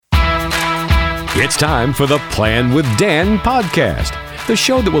It's time for the Plan with Dan podcast, the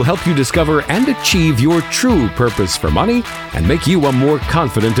show that will help you discover and achieve your true purpose for money and make you a more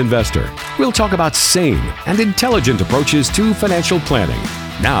confident investor. We'll talk about sane and intelligent approaches to financial planning.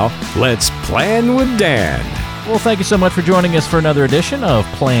 Now, let's Plan with Dan. Well, thank you so much for joining us for another edition of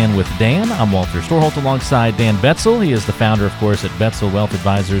Plan with Dan. I'm Walter Storholt alongside Dan Betzel. He is the founder, of course, at Betzel Wealth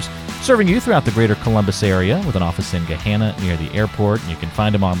Advisors, serving you throughout the greater Columbus area with an office in Gahanna near the airport. And you can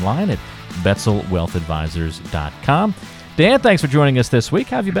find him online at BetzelWealthAdvisors.com. Dan, thanks for joining us this week.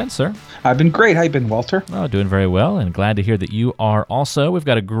 How have you been, sir? I've been great. How you been, Walter? Oh, doing very well, and glad to hear that you are also. We've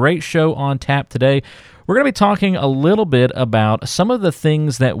got a great show on tap today. We're going to be talking a little bit about some of the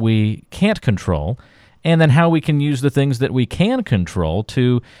things that we can't control, and then how we can use the things that we can control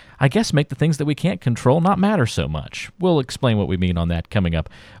to, I guess, make the things that we can't control not matter so much. We'll explain what we mean on that coming up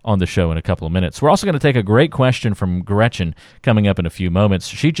on the show in a couple of minutes. We're also going to take a great question from Gretchen coming up in a few moments.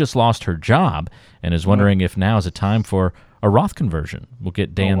 She just lost her job and is wondering if now is a time for a Roth conversion. We'll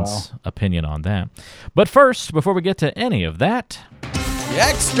get Dan's opinion on that. But first, before we get to any of that...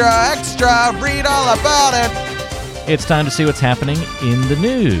 Extra, read all about it. It's time to see what's happening in the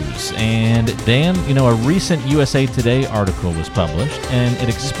news. And Dan, a recent USA Today article was published, and it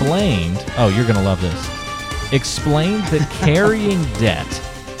explained, you're going to love this, explained that carrying debt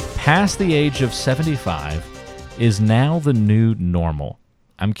past the age of 75 is now the new normal.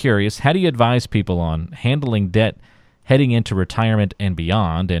 I'm curious, how do you advise people on handling debt heading into retirement and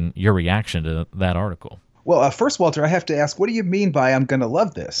beyond, and your reaction to that article? Well, first, Walter, I have to ask, what do you mean by I'm going to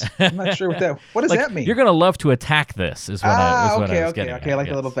love this? I'm not sure what does that mean? You're going to love to attack this is what I was getting at. Okay, I like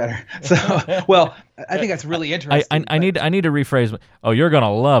it a little better. So, well, I think that's really interesting. I need to rephrase. You're going to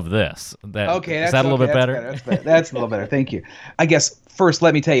love this. Is that a little bit better? That's a little better. Thank you. I guess, first,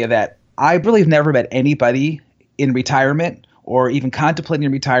 let me tell you that I really have never met anybody in retirement or even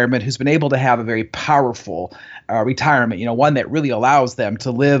contemplating retirement who's been able to have a very powerful retirement, one that really allows them to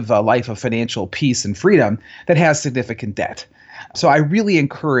live a life of financial peace and freedom that has significant debt. So I really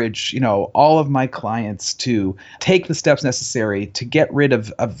encourage, all of my clients to take the steps necessary to get rid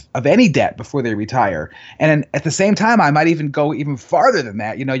of any debt before they retire. And at the same time, I might even go even farther than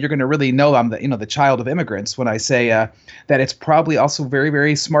that. You're going to really know I'm the child of immigrants when I say that it's probably also very,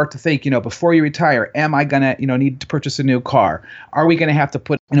 very smart to think, before you retire, am I going to, need to purchase a new car? Are we going to have to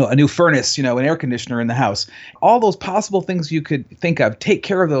put, a new furnace, an air conditioner in the house? All those possible things you could think of, take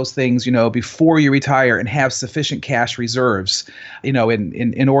care of those things, before you retire and have sufficient cash reserves,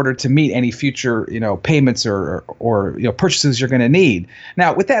 in order to meet any future, payments or purchases you're going to need.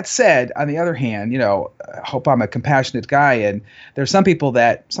 Now, with that said, on the other hand, I hope I'm a compassionate guy, and there's some people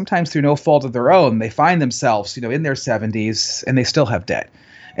that sometimes through no fault of their own, they find themselves, in their 70s and they still have debt.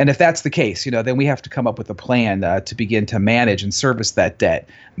 And if that's the case, then we have to come up with a plan to begin to manage and service that debt.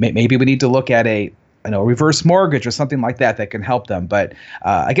 Maybe we need to look at a reverse mortgage or something like that can help them. But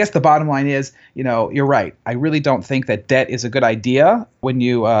I guess the bottom line is, you're right. I really don't think that debt is a good idea when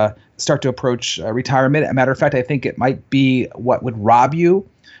you start to approach retirement. As a matter of fact, I think it might be what would rob you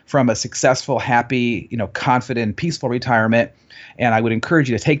from a successful, happy, confident, peaceful retirement. And I would encourage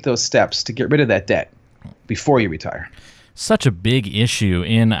you to take those steps to get rid of that debt before you retire. Such a big issue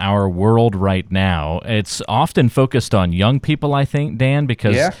in our world right now. It's often focused on young people, I think, Dan,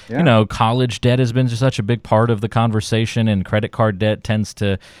 because, college debt has been such a big part of the conversation, and credit card debt tends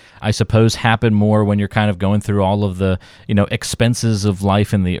to, I suppose, happen more when you're kind of going through all of the, expenses of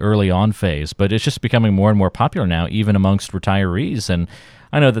life in the early on phase. But it's just becoming more and more popular now, even amongst retirees. And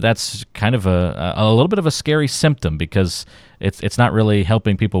I know that that's kind of a little bit of a scary symptom because it's not really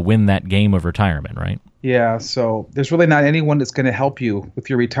helping people win that game of retirement, right? Yeah, so there's really not anyone that's going to help you with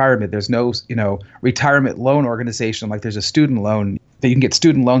your retirement. There's no, retirement loan organization like there's a student loan that you can get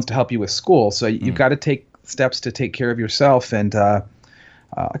student loans to help you with school. So you've got to take steps to take care of yourself. And like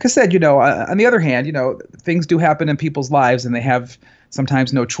I said, on the other hand, things do happen in people's lives and they have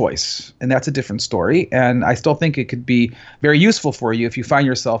sometimes no choice. And that's a different story. And I still think it could be very useful for you if you find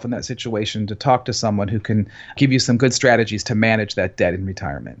yourself in that situation to talk to someone who can give you some good strategies to manage that debt in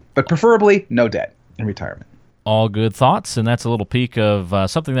retirement. But preferably no debt in retirement. All good thoughts, and that's a little peek of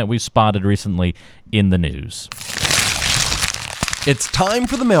something that we've spotted recently in the news. It's time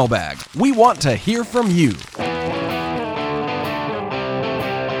for the mailbag. We want to hear from you.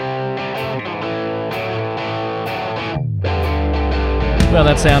 Well,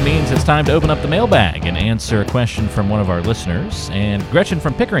 that sound means it's time to open up the mailbag and answer a question from one of our listeners. And Gretchen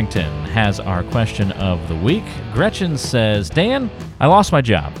from Pickerington has our question of the week. Gretchen says, Dan, I lost my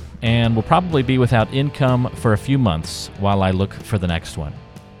job and will probably be without income for a few months while I look for the next one.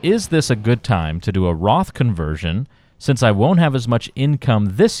 Is this a good time to do a Roth conversion since I won't have as much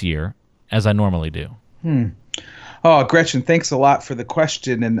income this year as I normally do? Oh, Gretchen, thanks a lot for the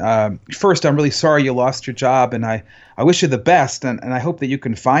question. And first, I'm really sorry you lost your job, and I wish you the best, and I hope that you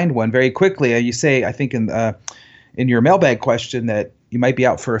can find one very quickly. You say, I think in your mailbag question that you might be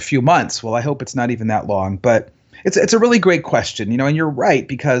out for a few months. Well, I hope it's not even that long, but it's a really great question, and you're right,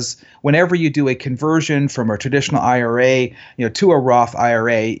 because whenever you do a conversion from a traditional IRA, to a Roth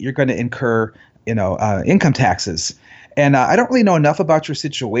IRA, you're going to incur, income taxes. And I don't really know enough about your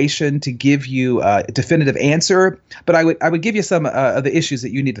situation to give you a definitive answer, but I would give you some of the issues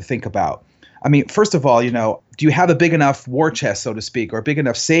that you need to think about. I mean, first of all, do you have a big enough war chest, so to speak, or big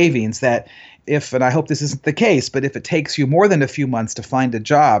enough savings that if, and I hope this isn't the case, but if it takes you more than a few months to find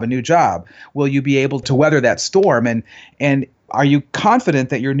a new job, will you be able to weather that storm? And are you confident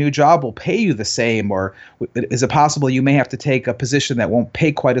that your new job will pay you the same, or is it possible you may have to take a position that won't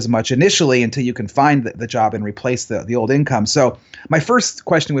pay quite as much initially until you can find the job and replace the old income? So my first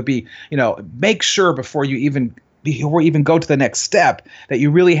question would be, make sure before you even go to the next step that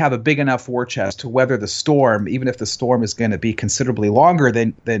you really have a big enough war chest to weather the storm, even if the storm is going to be considerably longer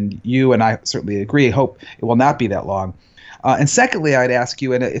than you and I certainly agree. Hope it will not be that long. And secondly, I'd ask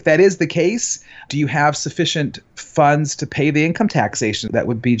you, and if that is the case, do you have sufficient funds to pay the income taxation that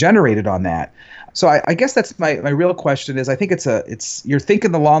would be generated on that? So I guess that's my real question. Is I think you're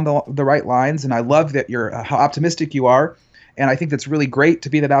thinking along the right lines, and I love that how optimistic you are, and I think that's really great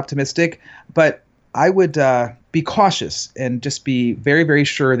to be that optimistic. But I would be cautious and just be very, very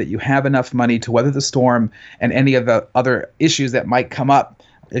sure that you have enough money to weather the storm and any of the other issues that might come up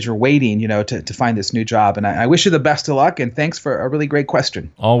as you're waiting, to find this new job. And I wish you the best of luck, and thanks for a really great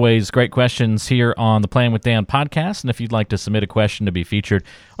question. Always great questions here on the Plan with Dan podcast. And if you'd like to submit a question to be featured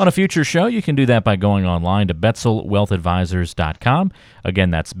on a future show, you can do that by going online to BetzelWealthAdvisors.com.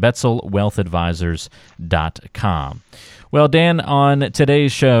 Again, that's BetzelWealthAdvisors.com. Well, Dan, on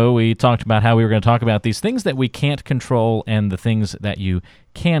today's show, we talked about how we were going to talk about these things that we can't control and the things that you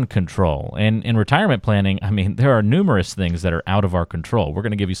can control. And in retirement planning, I mean, there are numerous things that are out of our control. We're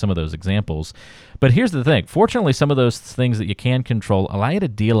going to give you some of those examples. But here's the thing. Fortunately, some of those things that you can control allow you to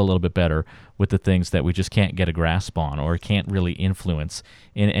deal a little bit better with the things that we just can't get a grasp on or can't really influence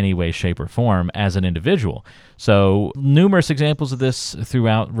in any way, shape, or form as an individual. So numerous examples of this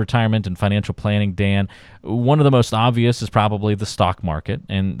throughout retirement and financial planning, Dan. One of the most obvious is probably the stock market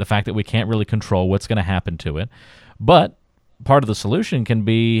and the fact that we can't really control what's going to happen to it. But part of the solution can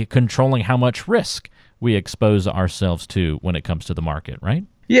be controlling how much risk we expose ourselves to when it comes to the market, right?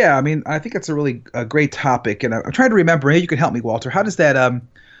 Yeah, I mean, I think it's a really great topic, and I'm trying to remember. Maybe you can help me, Walter. How does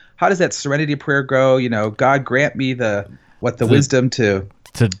that serenity prayer go? God grant me the wisdom to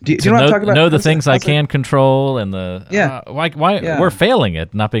know the things I can control, and we're failing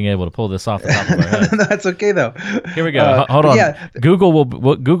at not being able to pull this off the top of our head. That's okay though. Here we go. Hold on. Yeah. Google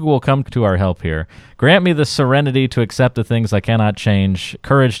will come to our help here. Grant me the serenity to accept the things I cannot change,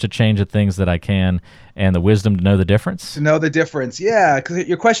 courage to change the things that I can, and the wisdom to know the difference. To know the difference, yeah. Because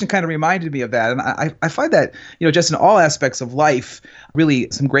your question kind of reminded me of that, and I find that just in all aspects of life,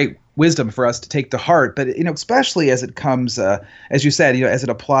 really some great wisdom for us to take to heart. But especially as it comes, as you said, as it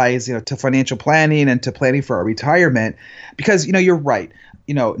applies, to financial planning and to planning for our retirement, because you're right.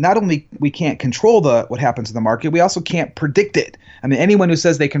 Not only we can't control what happens in the market, we also can't predict it. I mean, anyone who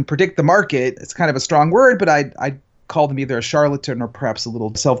says they can predict the market, it's kind of a strong word, but I call them either a charlatan or perhaps a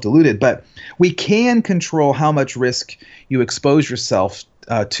little self-deluded. But we can control how much risk you expose yourself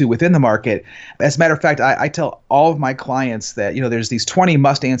to within the market. As a matter of fact, I tell all of my clients that there's these 20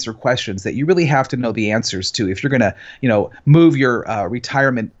 must-answer questions that you really have to know the answers to if you're going to move your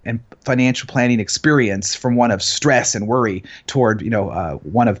retirement and financial planning experience from one of stress and worry toward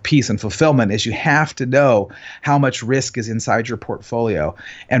one of peace and fulfillment. Is you have to know how much risk is inside your portfolio.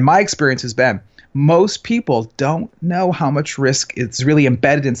 And my experience has been most people don't know how much risk is really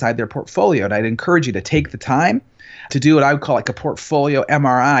embedded inside their portfolio. And I'd encourage you to take the time to do what I would call like a portfolio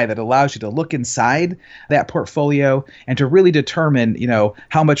MRI that allows you to look inside that portfolio and to really determine,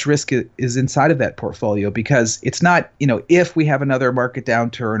 how much risk is inside of that portfolio. Because it's not, if we have another market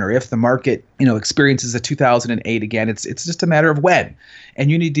downturn or if the market, experiences a 2008 again, it's just a matter of when. And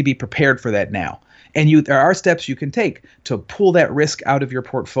you need to be prepared for that now. And there are steps you can take to pull that risk out of your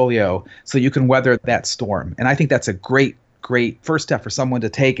portfolio so you can weather that storm. And I think that's a great first step for someone to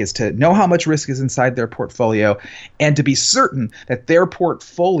take, is to know how much risk is inside their portfolio and to be certain that their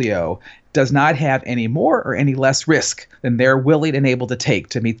portfolio does not have any more or any less risk than they're willing and able to take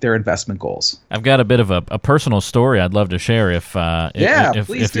to meet their investment goals. I've got a bit of a personal story I'd love to share if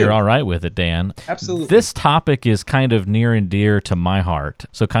you're all right with it, Dan. Absolutely. This topic is kind of near and dear to my heart.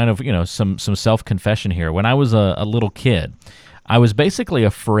 So kind of, some self-confession here. When I was a little kid, I was basically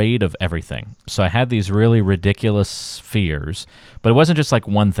afraid of everything. So I had these really ridiculous fears, but it wasn't just like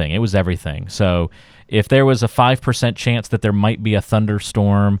one thing, it was everything. So if there was a 5% chance that there might be a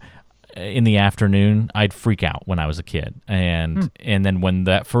thunderstorm in the afternoon, I'd freak out when I was a kid. And then when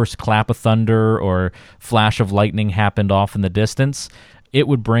that first clap of thunder or flash of lightning happened off in the distance, it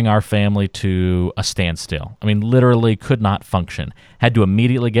would bring our family to a standstill. I mean, literally could not function. Had to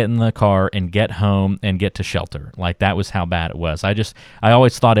immediately get in the car and get home and get to shelter. Like, that was how bad it was. I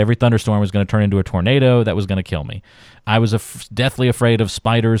always thought every thunderstorm was going to turn into a tornado that was going to kill me. I was deathly afraid of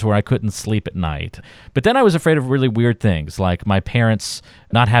spiders where I couldn't sleep at night. But then I was afraid of really weird things, like my parents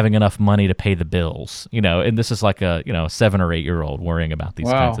not having enough money to pay the bills. And this is like a 7 or 8 year old worrying about these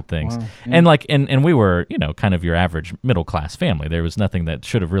kinds of things. Wow. Yeah. And we were kind of your average middle class family. There was nothing that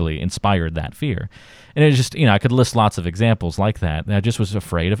should have really inspired that fear. And it just, I could list lots of examples like that. And I just was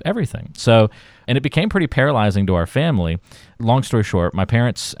afraid of everything. And it became pretty paralyzing to our family. Long story short, my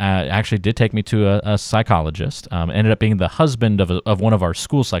parents actually did take me to a psychologist. Ended up being the husband of one of our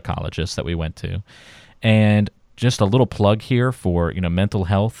school psychologists that we went to. And just a little plug here for mental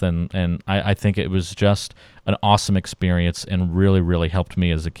health, and I think it was just an awesome experience and really, really helped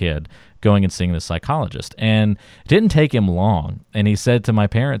me as a kid going and seeing the psychologist. And it didn't take him long. And he said to my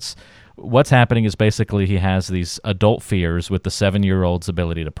parents, what's happening is basically he has these adult fears with the 7-year-old's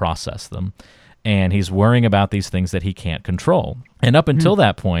ability to process them. And he's worrying about these things that he can't control. And up until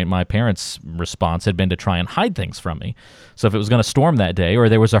that point, my parents' response had been to try and hide things from me. So if it was going to storm that day or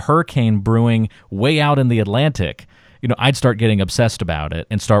there was a hurricane brewing way out in the Atlantic, I'd start getting obsessed about it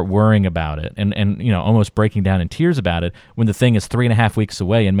and start worrying about it and almost breaking down in tears about it when the thing is 3.5 weeks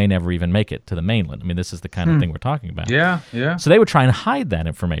away and may never even make it to the mainland. I mean, this is the kind of thing we're talking about. Yeah. So they would try and hide that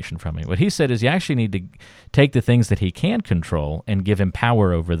information from me. What he said is you actually need to take the things that he can control and give him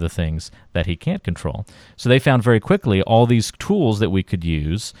power over the things that he can't control. So they found very quickly all these tools that we could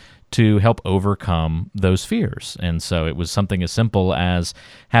use to help overcome those fears. And so it was something as simple as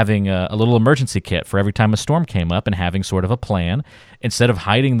having a little emergency kit for every time a storm came up and having sort of a plan. Instead of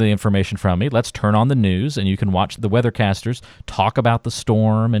hiding the information from me, let's turn on the news and you can watch the weathercasters talk about the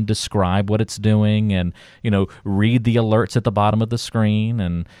storm and describe what it's doing and, read the alerts at the bottom of the screen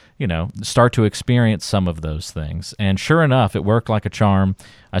and, start to experience some of those things. And sure enough, it worked like a charm.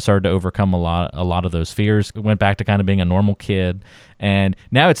 I started to overcome a lot of those fears. Went back to kind of being a normal kid. And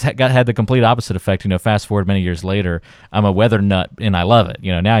now it's had the complete opposite effect. Fast forward many years later, I'm a weather nut and I love it.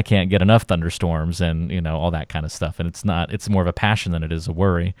 Now I can't get enough thunderstorms and, all that kind of stuff. And it's more of a passion than it is a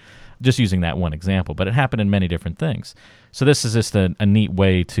worry. Just using that one example, but it happened in many different things. So this is just a neat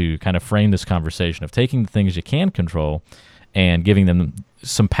way to kind of frame this conversation of taking the things you can control and giving them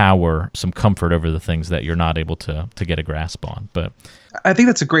some power, some comfort over the things that you're not able to get a grasp on. But I think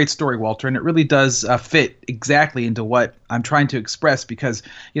that's a great story, Walter, and it really does fit exactly into what I'm trying to express because,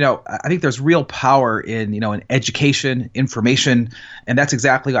 I think there's real power in, in education, information, and that's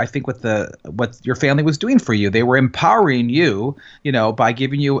exactly, I think, what your family was doing for you. They were empowering you, by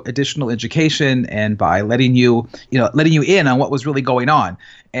giving you additional education and by letting you in on what was really going on.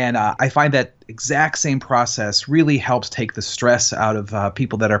 And I find that exact same process really helps take the stress out of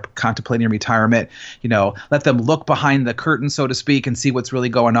people that are contemplating retirement. Let them look behind the curtain, so to speak, and see what's really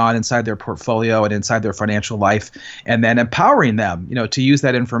going on inside their portfolio and inside their financial life, and then empowering them, to use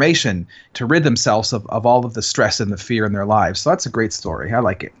that information to rid themselves of all of the stress and the fear in their lives. So that's a great story. I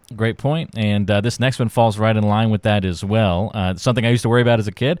like it. Great point. And this next one falls right in line with that as well. Something I used to worry about as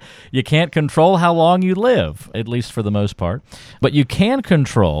a kid. You can't control how long you live, at least for the most part, but you can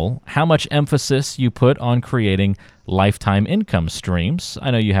control how much emphasis you put on creating lifetime income streams. I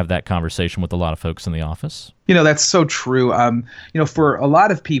know you have that conversation with a lot of folks in the office. That's so true. For a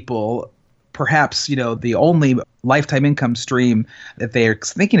lot of people, perhaps, the only lifetime income stream that they're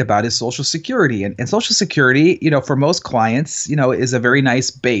thinking about is Social Security. And Social Security, for most clients, is a very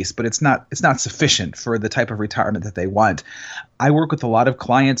nice base, but it's not sufficient for the type of retirement that they want. I work with a lot of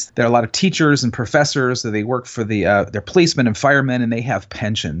clients. There are a lot of teachers and professors that they work for their policemen and firemen, and they have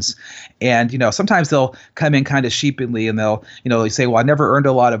pensions. And, sometimes they'll come in kind of sheepishly and they'll say, well, I never earned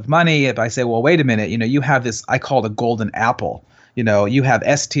a lot of money. If I say, well, wait a minute, you have this, I call it a golden apple. You have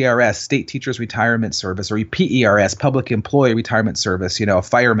STRS, State Teachers Retirement Service, or PERS, Public Employee Retirement Service, a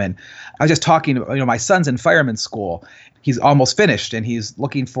fireman. I was just talking, my son's in fireman school. He's almost finished and he's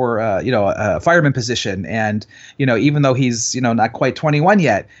looking for, a fireman position. And, even though he's, not quite 21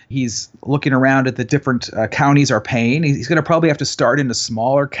 yet, he's looking around at the different counties are paying. He's going to probably have to start in a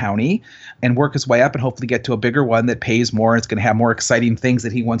smaller county and work his way up and hopefully get to a bigger one that pays more. It's going to have more exciting things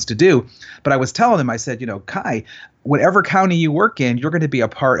that he wants to do. But I was telling him, I said, Kai, whatever county you work in, you're going to be a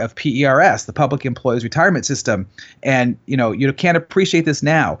part of PERS, the Public Employees Retirement System. And, you can't appreciate this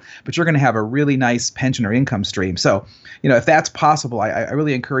now, but you're going to have a really nice pension or income stream. So, if that's possible, I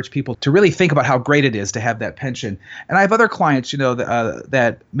really encourage people to really think about how great it is to have that pension. And I have other clients,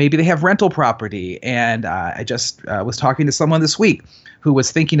 that maybe they have rental property. And I just was talking to someone this week who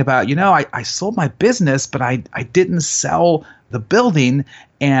was thinking about, I sold my business, but I didn't sell the building.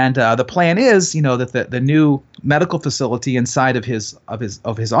 And the plan is, that the new medical facility inside of his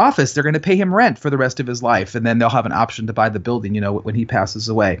office, they're going to pay him rent for the rest of his life, and then they'll have an option to buy the building, when he passes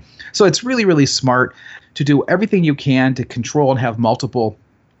away. So it's really, really smart to do everything you can to control and have multiple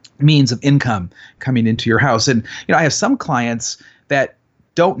means of income coming into your house. And I have some clients that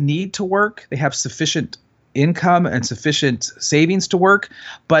don't need to work; they have sufficient income and sufficient savings to work,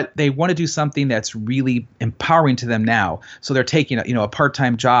 but they want to do something that's really empowering to them now. So they're taking a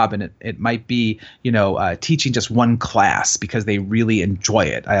part-time job, and it might be teaching just one class because they really enjoy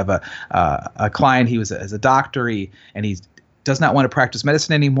it. I have a client. He was as a doctor, and he does not want to practice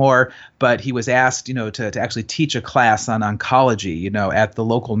medicine anymore, but he was asked, to actually teach a class on oncology, at the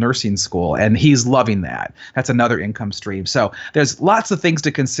local nursing school, and he's loving that. That's another income stream. So there's lots of things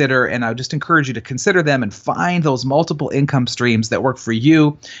to consider, and I just encourage you to consider them and find those multiple income streams that work for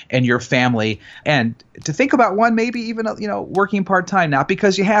you and your family, and to think about one, maybe even, working part-time, not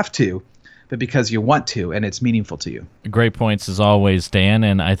because you have to, but because you want to, and it's meaningful to you. Great points as always, Dan,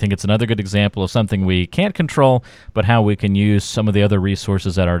 and I think it's another good example of something we can't control, but how we can use some of the other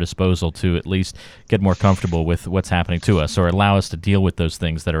resources at our disposal to at least get more comfortable with what's happening to us, or allow us to deal with those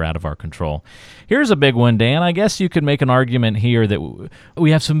things that are out of our control. Here's a big one, Dan. I guess you could make an argument here that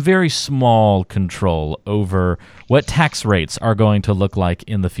we have some very small control over what tax rates are going to look like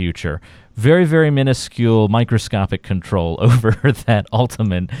in the future. Very, very minuscule, microscopic control over that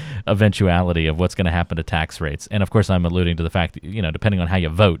ultimate eventuality of what's going to happen to tax rates. And of course, I'm alluding to the fact that, depending on how you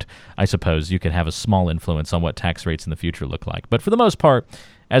vote, I suppose you could have a small influence on what tax rates in the future look like. But for the most part,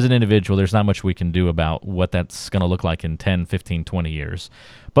 as an individual, there's not much we can do about what that's going to look like in 10, 15, 20 years.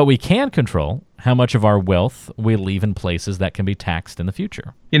 But we can control how much of our wealth we leave in places that can be taxed in the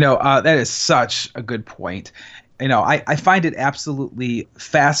future. That is such a good point. I find it absolutely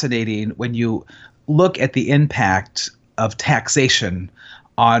fascinating when you look at the impact of taxation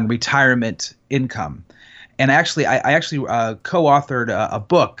on retirement income. And actually, I co-authored a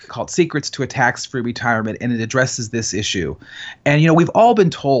book called Secrets to a Tax-Free Retirement, and it addresses this issue. And, we've all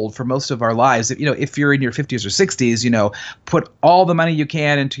been told for most of our lives that, if you're in your 50s or 60s, put all the money you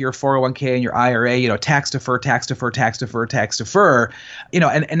can into your 401k and your IRA, tax defer, tax defer, tax defer, tax defer,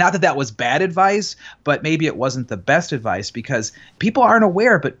 and not that was bad advice, but maybe it wasn't the best advice because people aren't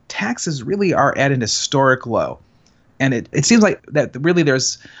aware, but taxes really are at an historic low. And it seems like that really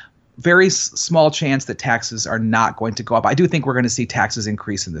there's very small chance that taxes are not going to go up. I do think we're going to see taxes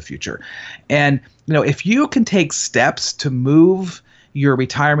increase in the future. And, if you can take steps to move your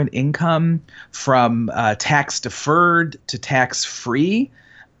retirement income from tax deferred to tax free,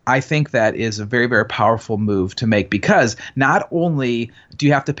 I think that is a very, very powerful move to make, because not only do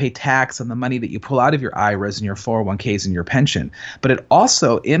you have to pay tax on the money that you pull out of your IRAs and your 401ks and your pension, but it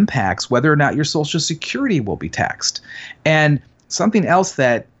also impacts whether or not your Social Security will be taxed. And something else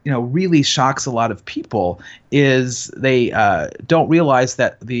that really shocks a lot of people is they don't realize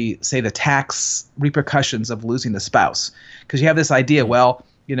that the tax repercussions of losing a spouse. Because you have this idea,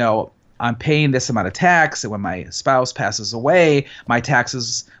 I'm paying this amount of tax, and when my spouse passes away, my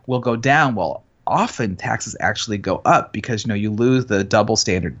taxes will go down. Well, often taxes actually go up because you lose the double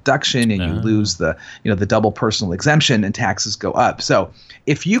standard deduction, and you lose the the double personal exemption, and taxes go up. So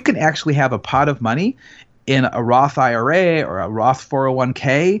if you can actually have a pot of money in a Roth IRA or a Roth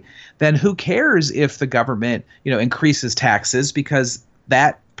 401k, then who cares if the government, increases taxes, because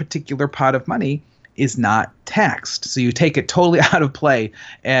that particular pot of money is not taxed. So you take it totally out of play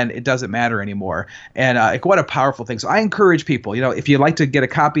and it doesn't matter anymore. And what a powerful thing. So I encourage people, if you'd like to get a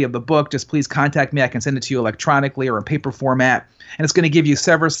copy of the book, just please contact me. I can send it to you electronically or in paper format. And it's going to give you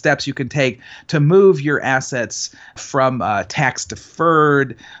several steps you can take to move your assets from tax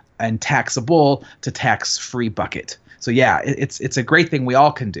deferred and taxable to tax-free bucket. So yeah, it's a great thing we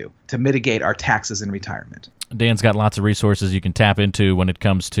all can do to mitigate our taxes in retirement. Dan's got lots of resources you can tap into when it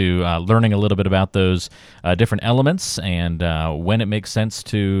comes to learning a little bit about those different elements, and when it makes sense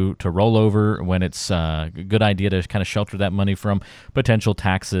to roll over, when it's a good idea to kind of shelter that money from potential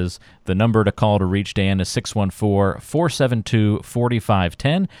taxes. The number to call to reach Dan is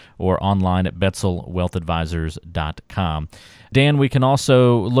 614-472-4510 or online at BetzelWealthAdvisors.com. Dan, we can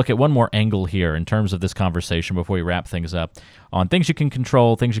also look at one more angle here in terms of this conversation before we wrap things up on things you can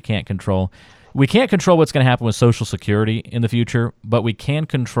control, things you can't control. We can't control what's going to happen with Social Security in the future, but we can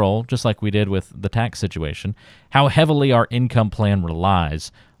control, just like we did with the tax situation, how heavily our income plan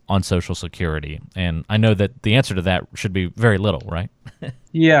relies on Social Security. And I know that the answer to that should be very little, right?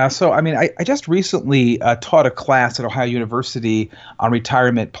 Yeah. So, I mean, I just recently taught a class at Ohio University on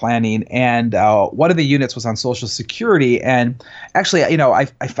retirement planning, and one of the units was on Social Security. And actually,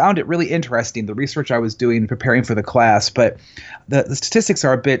 I found it really interesting, the research I was doing preparing for the class, but the statistics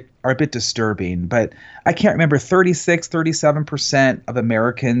are a bit disturbing. But I can't remember, 37% of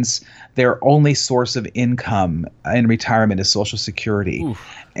Americans, their only source of income in retirement is Social Security.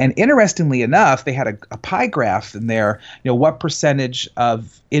 Oof. And interestingly enough, they had a pie graph in there, what percentage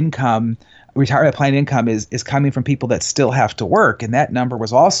of income, retirement plan income is coming from people that still have to work. And that number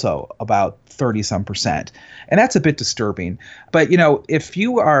was also about 30-some%. And that's a bit disturbing. But, if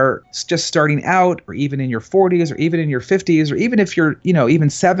you are just starting out, or even in your 40s, or even in your 50s, or even if you're, even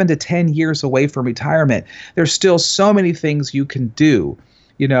 7 to 10 years away from retirement, there's still so many things you can do,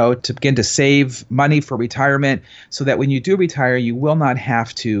 to begin to save money for retirement, so that when you do retire, you will not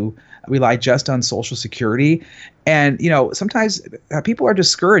have to rely just on Social Security. And, sometimes people are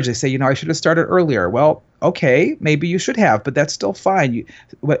discouraged. They say, I should have started earlier. Well, okay, maybe you should have, but that's still fine.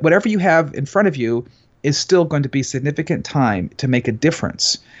 Whatever you have in front of you is still going to be significant time to make a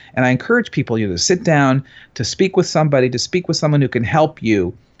difference. And I encourage people, to sit down, to speak with somebody, to speak with someone who can help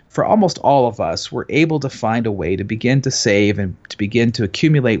you. For almost all of us, we're able to find a way to begin to save and to begin to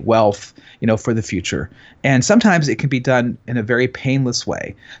accumulate wealth, for the future. And sometimes it can be done in a very painless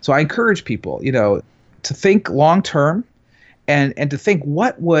way. So I encourage people, to think long term, and to think,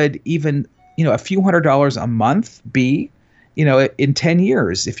 what would even, a few $100s a month be, in 10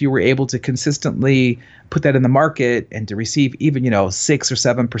 years, if you were able to consistently put that in the market and to receive even, 6 or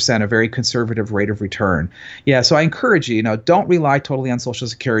 7%, a very conservative rate of return. Yeah. So I encourage you, don't rely totally on Social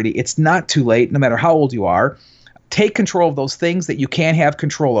Security. It's not too late, no matter how old you are. Take control of those things that you can have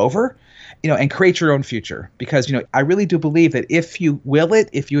control over, and create your own future. Because, I really do believe that if you will it,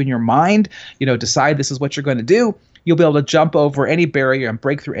 if you in your mind, decide this is what you're going to do, you'll be able to jump over any barrier and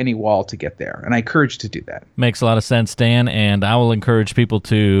break through any wall to get there. And I encourage you to do that. Makes a lot of sense, Dan. And I will encourage people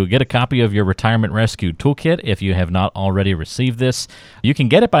to get a copy of your Retirement Rescue Toolkit if you have not already received this. You can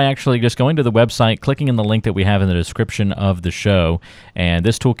get it by actually just going to the website, clicking in the link that we have in the description of the show. And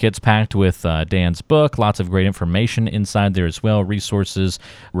this toolkit's packed with Dan's book, lots of great information inside there as well, resources,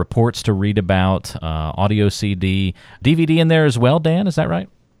 reports to read about, audio CD, DVD in there as well, Dan, is that right?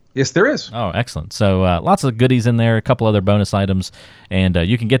 Yes, there is. Oh, excellent. So lots of goodies in there, a couple other bonus items, and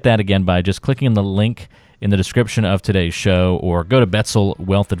you can get that again by just clicking on the link in the description of today's show, or go to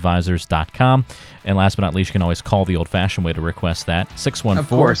BetzelWealthAdvisors.com. And last but not least, you can always call the old-fashioned way to request that, 614. Of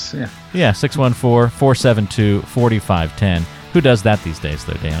course, yeah. Yeah, 614-472-4510. Who does that these days,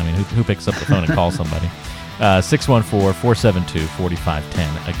 though, Dan? I mean, who picks up the phone and calls somebody?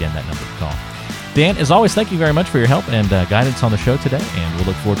 614-472-4510. Again, that number to call. Dan, as always, thank you very much for your help and guidance on the show today, and we'll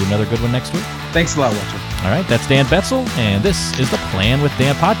look forward to another good one next week. Thanks a lot, Walter. All right, that's Dan Betzel, and this is the Plan with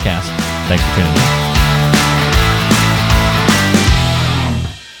Dan podcast. Thanks for tuning in.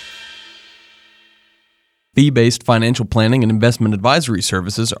 Fee-based financial planning and investment advisory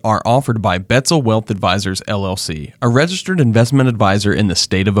services are offered by Betzel Wealth Advisors, LLC, a registered investment advisor in the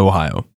state of Ohio.